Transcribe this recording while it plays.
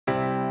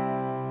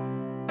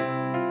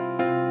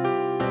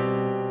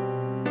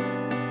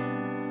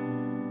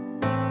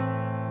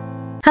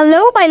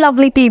Hello my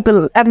lovely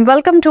people and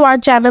welcome to our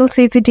channel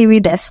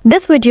CCTV Desk.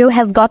 This video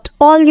has got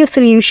all your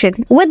solution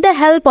with the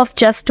help of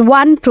just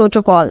one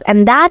protocol,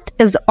 and that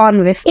is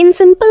ONVIF. In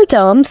simple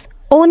terms,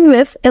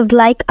 ONVIF is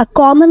like a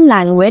common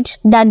language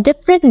that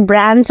different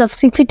brands of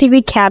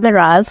CCTV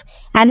cameras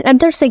and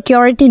other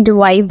security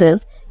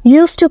devices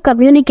use to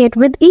communicate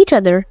with each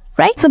other.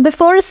 Right? So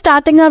before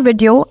starting our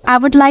video, I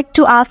would like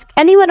to ask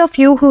any one of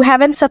you who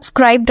haven't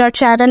subscribed our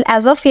channel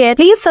as of yet,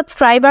 please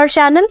subscribe our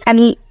channel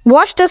and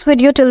watch this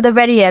video till the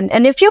very end.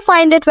 And if you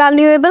find it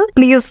valuable,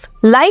 please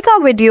like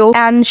our video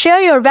and share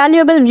your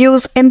valuable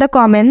views in the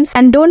comments.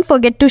 And don't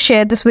forget to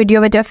share this video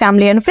with your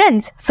family and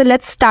friends. So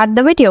let's start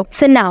the video.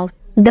 So now,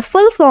 the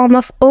full form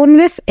of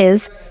ONVIF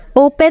is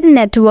Open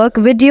Network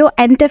Video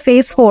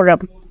Interface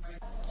Forum.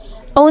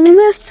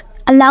 ONVIF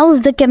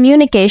allows the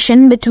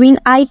communication between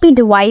IP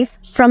devices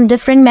from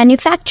different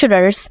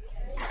manufacturers.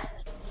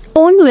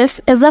 ONVIF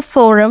is a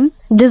forum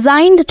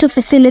designed to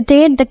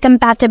facilitate the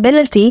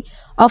compatibility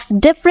of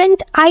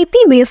different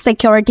IP-based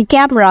security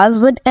cameras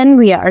with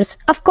NVRs,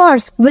 of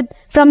course,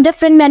 from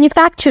different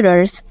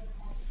manufacturers.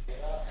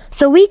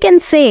 So we can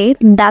say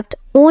that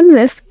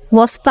ONVIF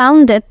was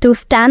founded to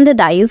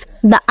standardize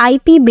the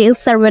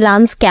IP-based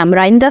surveillance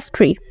camera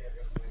industry.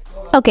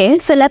 Okay,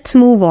 so let's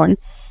move on.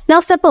 Now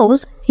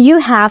suppose you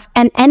have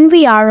an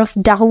NVR of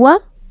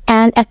Dahua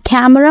and a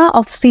camera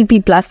of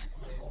CP+.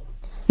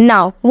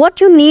 Now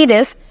what you need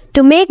is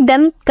to make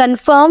them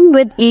confirm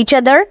with each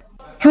other.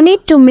 You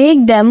need to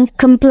make them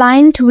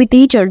compliant with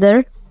each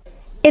other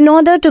in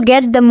order to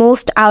get the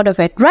most out of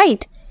it,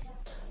 right?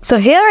 So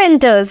here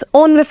enters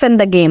ONVIF in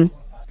the game.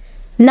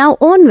 Now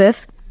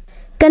ONVIF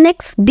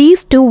connects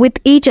these two with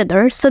each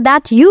other so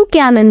that you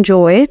can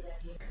enjoy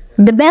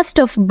the best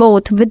of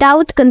both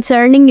without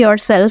concerning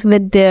yourself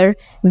with their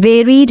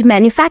varied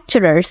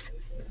manufacturers.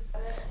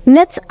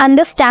 Let's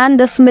understand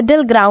this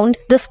middle ground,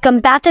 this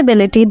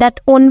compatibility that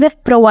ONVIF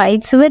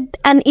provides with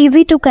an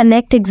easy to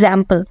connect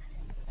example.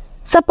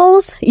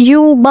 Suppose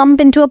you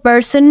bump into a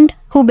person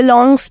who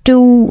belongs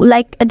to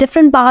like a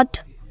different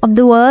part of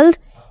the world,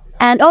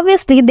 and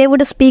obviously they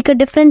would speak a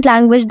different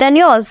language than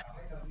yours.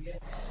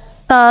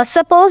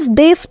 Suppose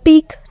they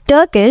speak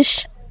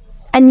Turkish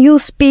and you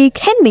speak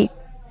Hindi.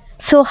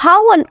 So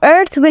how on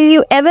earth will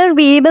you ever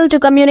be able to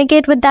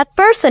communicate with that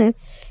person?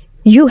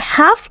 You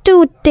have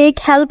to take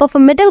help of a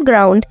middle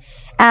ground,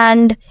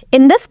 and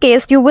in this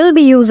case you will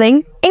be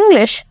using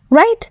English,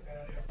 right?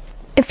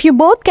 If you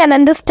both can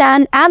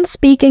understand and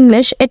speak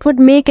English, it would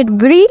make it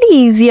really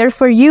easier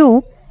for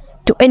you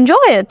to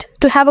enjoy it,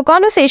 to have a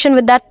conversation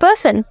with that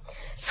person.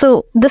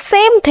 So the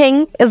same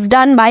thing is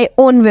done by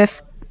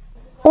ONVIF.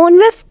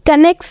 ONVIF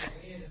connects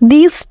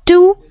these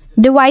two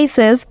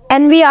devices,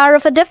 NVR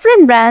of a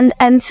different brand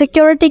and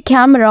security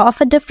camera of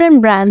a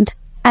different brand,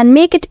 and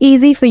make it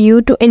easy for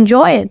you to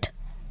enjoy it.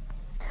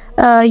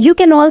 You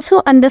can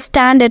also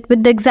understand it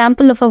with the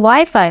example of a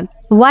Wi-Fi.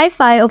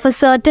 Wi-Fi of a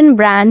certain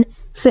brand,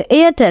 so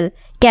Airtel,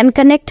 can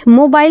connect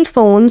mobile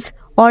phones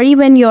or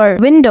even your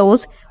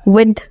Windows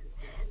with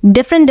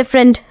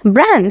different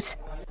brands.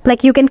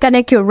 Like you can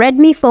connect your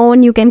Redmi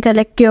phone, you can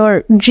connect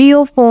your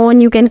Jio phone,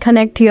 you can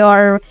connect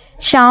your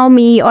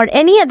Xiaomi or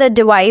any other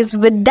device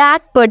with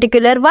that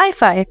particular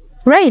Wi-Fi,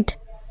 right?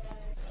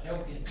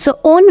 So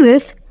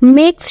ONVIF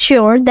makes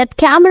sure that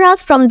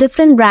cameras from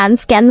different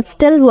brands can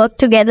still work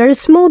together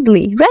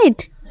smoothly,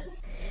 right?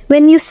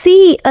 When you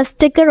see a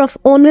sticker of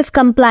ONVIF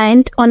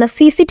compliant on a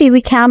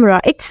CCTV camera,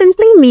 it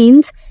simply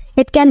means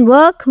it can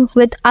work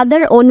with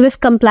other ONVIF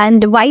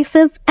compliant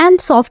devices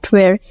and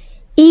software,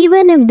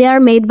 even if they are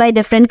made by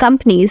different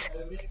companies.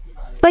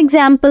 For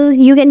example,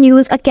 you can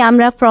use a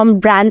camera from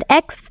brand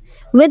X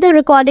with a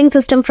recording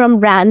system from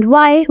brand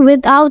Y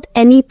without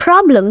any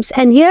problems.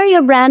 And here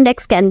your brand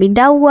X can be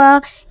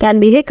Dahua, can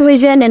be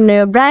Hikvision, and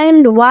your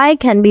brand Y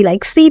can be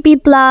like CP+,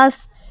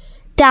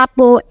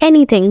 Tapo,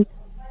 anything.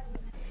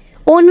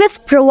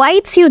 ONVIF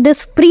provides you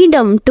this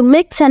freedom to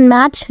mix and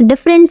match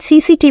different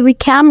CCTV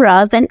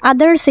cameras and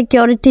other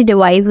security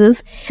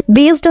devices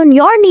based on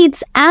your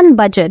needs and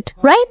budget,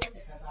 right?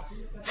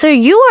 So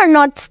you are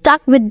not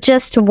stuck with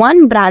just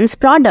one brand's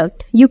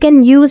product. You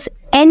can use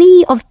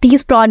any of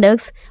these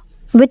products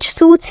which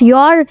suits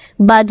your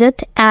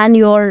budget and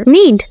your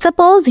need.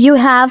 Suppose you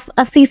have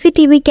a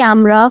CCTV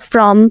camera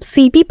from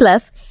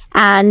CP+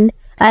 and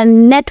a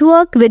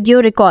network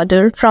video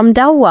recorder from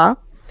Dahua.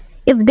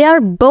 If they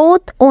are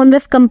both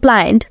ONVIF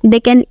compliant,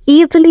 they can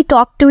easily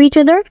talk to each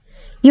other.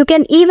 You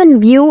can even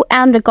view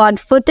and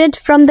record footage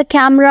from the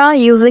camera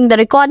using the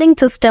recording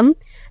system,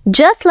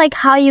 just like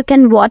how you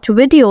can watch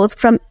videos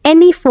from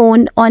any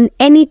phone on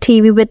any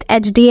TV with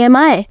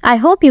HDMI. I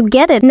hope you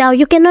get it. Now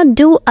you cannot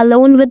do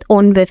alone with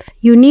ONVIF.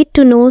 You need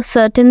to know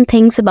certain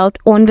things about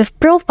ONVIF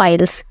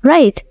Profiles,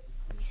 right?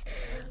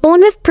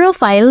 ONVIF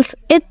Profiles,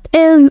 it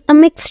is a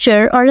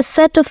mixture or a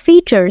set of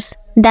features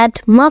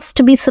that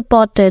must be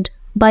supported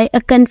by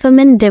a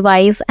conformant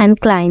device and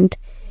client.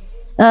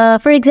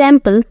 For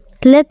example,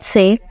 let's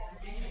say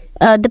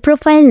the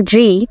profile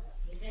G,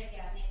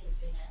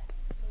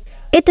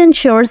 it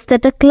ensures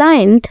that a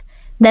client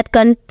that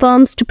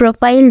confirms to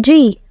profile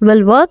G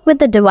will work with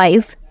the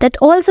device that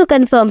also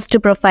confirms to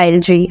profile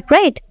G,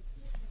 right?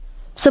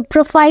 So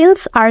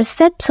profiles are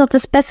sets of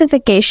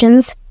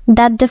specifications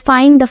that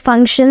define the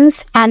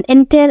functions and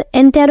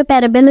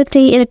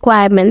interoperability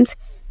requirements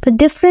for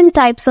different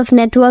types of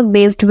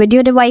network-based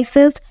video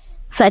devices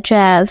such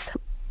as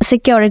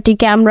security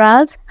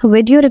cameras,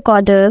 video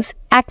recorders,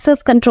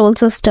 access control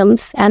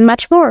systems, and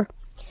much more.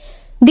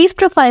 These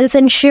profiles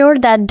ensure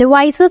that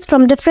devices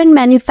from different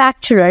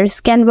manufacturers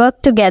can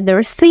work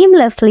together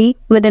seamlessly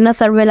within a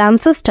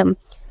surveillance system.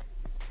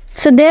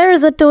 So there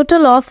is a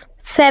total of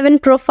 7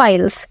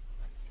 profiles,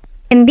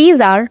 and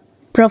these are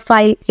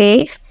Profile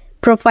A,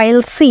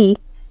 Profile C,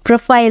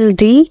 Profile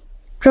D,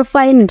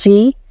 Profile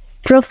G,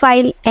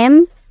 Profile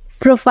M,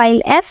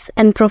 Profile S,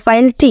 and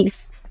Profile T.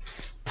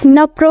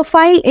 Now,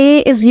 Profile A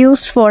is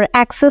used for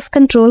access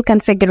control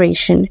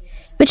configuration,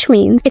 which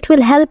means it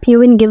will help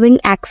you in giving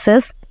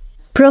access.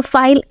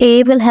 Profile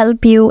A will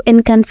help you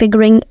in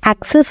configuring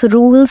access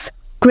rules,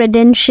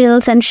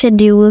 credentials, and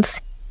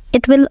schedules.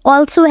 It will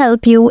also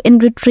help you in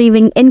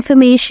retrieving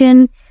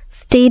information,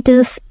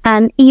 status,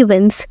 and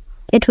events.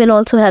 It will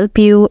also help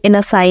you in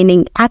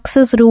assigning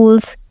access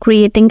rules,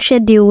 creating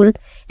schedule,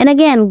 and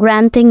again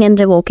granting and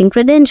revoking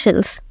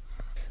credentials.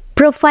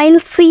 Profile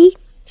C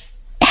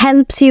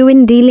helps you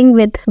in dealing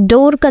with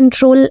door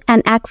control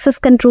and access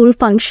control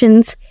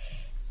functions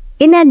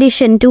in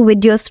addition to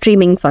video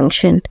streaming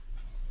function.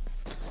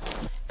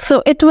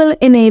 So it will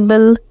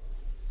enable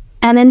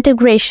an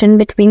integration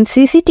between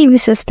CCTV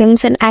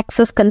systems and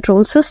access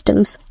control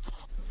systems.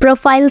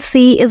 Profile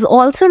C is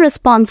also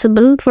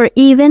responsible for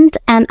event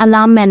and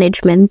alarm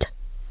management.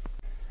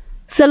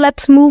 So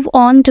let's move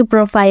on to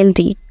Profile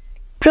D.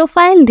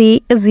 Profile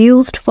D is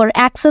used for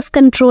access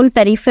control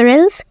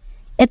peripherals.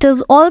 It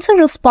is also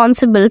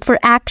responsible for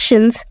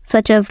actions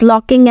such as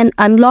locking and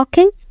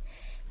unlocking.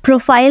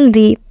 Profile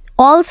D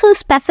also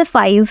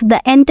specifies the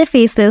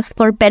interfaces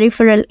for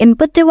peripheral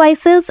input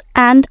devices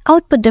and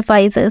output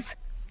devices.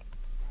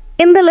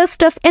 In the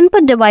list of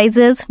input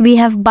devices, we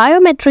have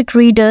biometric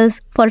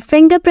readers for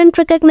fingerprint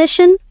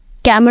recognition,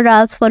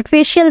 cameras for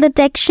facial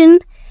detection,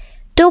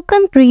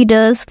 token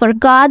readers for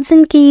cards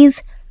and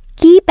keys,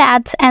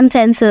 keypads and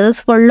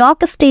sensors for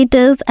lock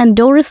status and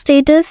door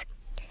status,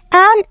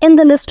 and in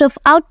the list of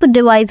output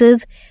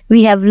devices,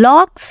 we have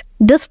locks,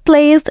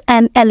 displays,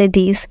 and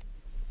LEDs.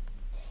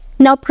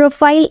 Now,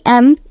 Profile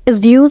M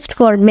is used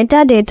for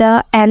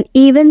metadata and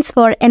events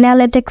for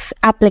analytics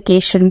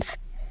applications.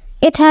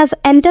 It has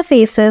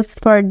interfaces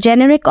for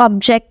generic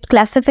object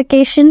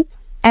classification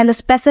and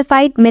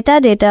specified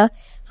metadata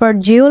for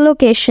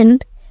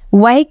geolocation,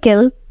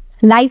 vehicle,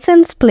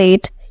 license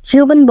plate,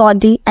 human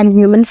body, and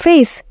human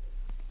face.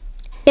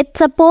 It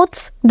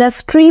supports the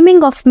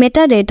streaming of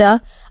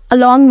metadata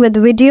along with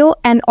video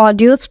and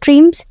audio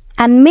streams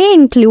and may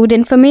include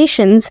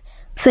informations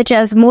such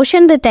as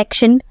motion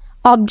detection,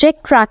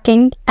 object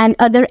tracking, and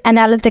other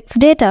analytics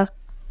data.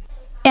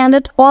 And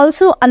it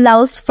also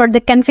allows for the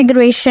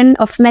configuration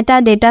of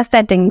metadata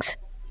settings.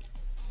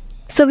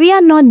 So we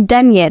are not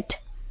done yet.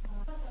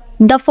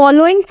 The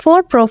following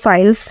 4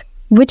 profiles,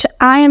 which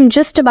I am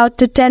just about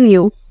to tell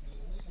you,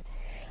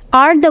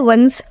 are the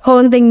ones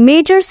holding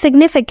major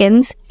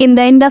significance in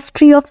the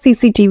industry of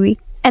CCTV.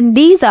 And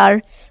these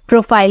are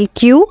Profile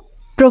Q,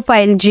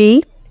 Profile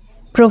G,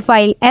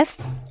 Profile S,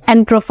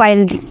 and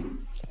Profile D.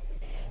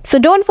 So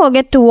don't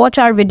forget to watch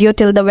our video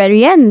till the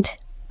very end.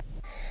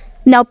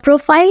 Now,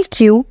 Profile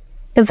Q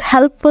is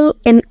helpful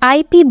in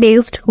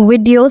IP-based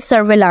video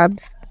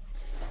surveillance.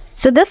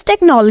 So this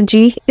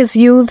technology is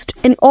used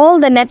in all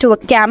the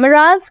network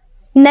cameras,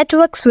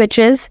 network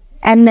switches,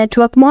 and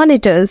network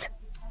monitors.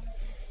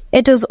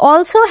 It is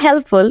also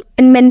helpful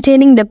in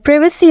maintaining the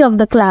privacy of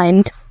the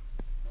client.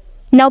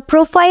 Now,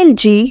 Profile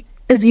G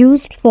is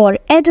used for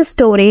edge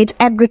storage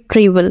and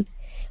retrieval,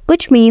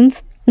 which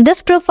means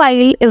this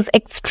profile is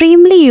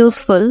extremely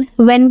useful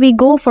when we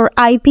go for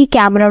IP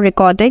camera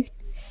recording.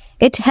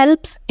 It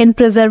helps in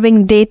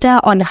preserving data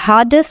on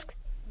hard disks,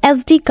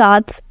 SD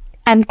cards,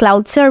 and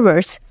cloud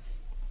servers.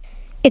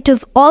 It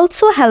is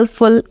also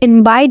helpful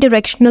in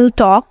bidirectional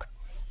talk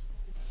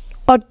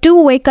or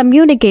two-way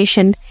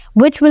communication,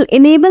 which will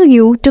enable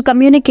you to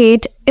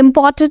communicate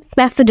important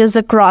messages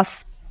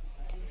across.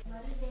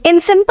 In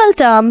simple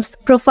terms,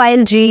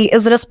 Profile G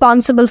is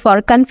responsible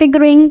for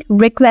configuring,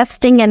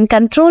 requesting, and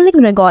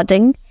controlling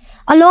recording,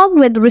 along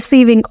with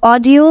receiving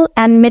audio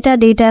and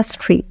metadata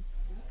stream.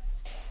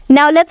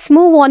 Now let's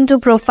move on to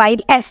Profile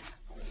S.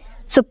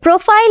 So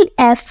Profile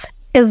S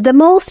is the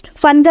most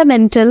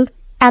fundamental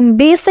and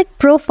basic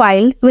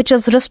profile which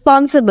is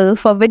responsible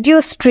for video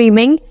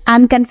streaming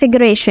and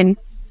configuration.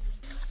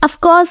 Of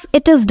course,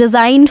 it is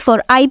designed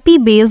for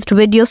IP-based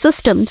video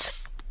systems.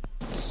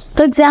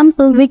 For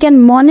example, we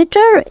can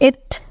monitor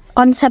it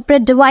on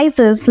separate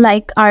devices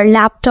like our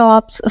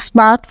laptops,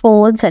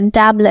 smartphones, and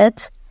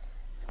tablets.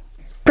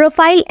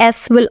 Profile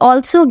S will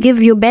also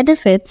give you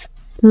benefits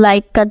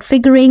like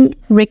configuring,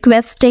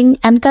 requesting,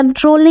 and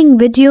controlling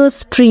video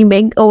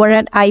streaming over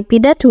an IP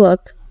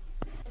network.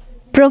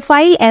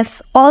 Profile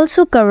S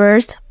also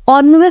covers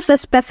ONVIF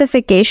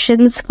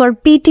specifications for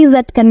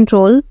PTZ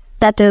control,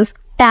 that is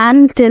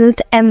pan,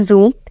 tilt and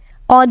zoom,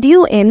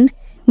 audio in,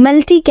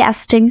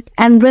 multicasting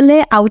and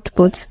relay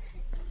outputs.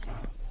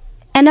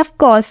 And of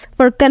course,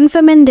 for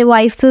confirming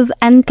devices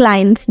and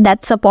clients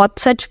that support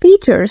such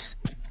features.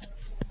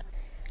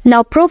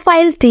 Now,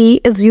 Profile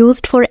T is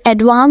used for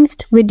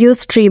advanced video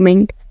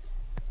streaming.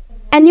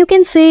 And you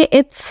can say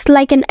it's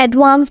like an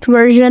advanced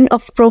version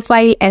of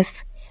Profile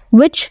S,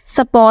 which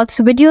supports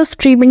video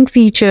streaming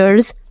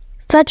features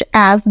such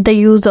as the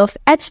use of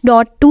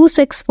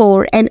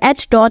H.264 and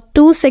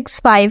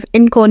H.265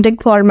 encoding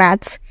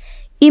formats,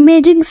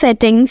 imaging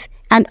settings,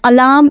 and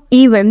alarm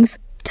events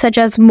such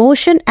as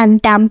motion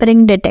and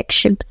tampering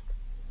detection.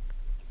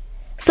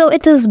 So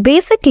it is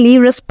basically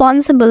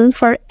responsible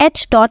for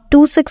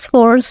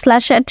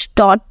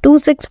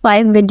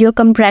H.264/H.265 video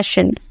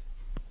compression.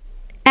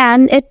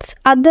 And its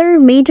other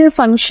major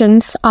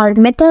functions are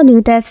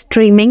metadata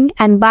streaming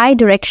and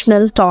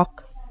bidirectional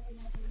talk.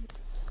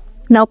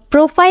 Now,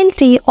 Profile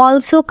T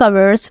also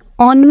covers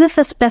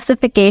ONVIF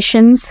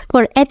specifications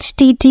for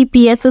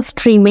HTTPS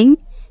streaming,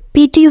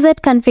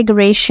 PTZ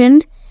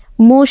configuration,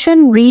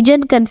 motion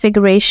region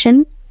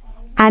configuration,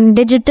 and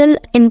digital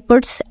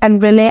inputs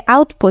and relay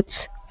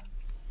outputs.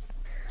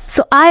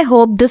 So I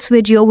hope this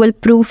video will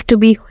prove to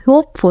be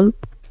hopeful,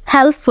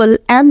 helpful,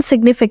 and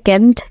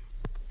significant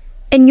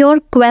in your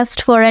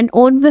quest for an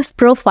ONVIF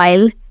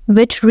profile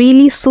which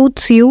really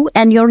suits you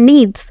and your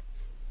needs.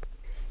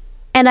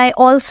 And I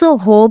also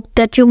hope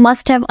that you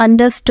must have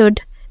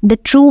understood the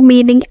true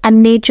meaning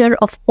and nature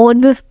of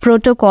ONVIF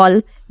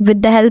protocol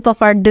with the help of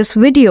this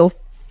video.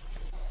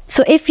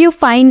 So if you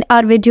find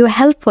our video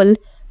helpful,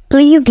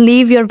 please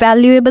leave your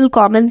valuable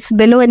comments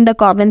below in the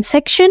comment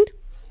section.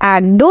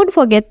 And don't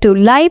forget to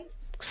like,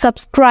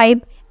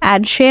 subscribe,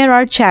 and share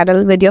our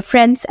channel with your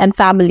friends and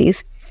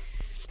families.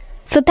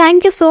 So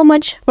thank you so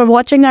much for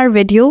watching our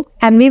video,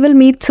 and we will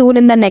meet soon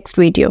in the next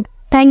video.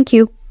 Thank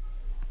you.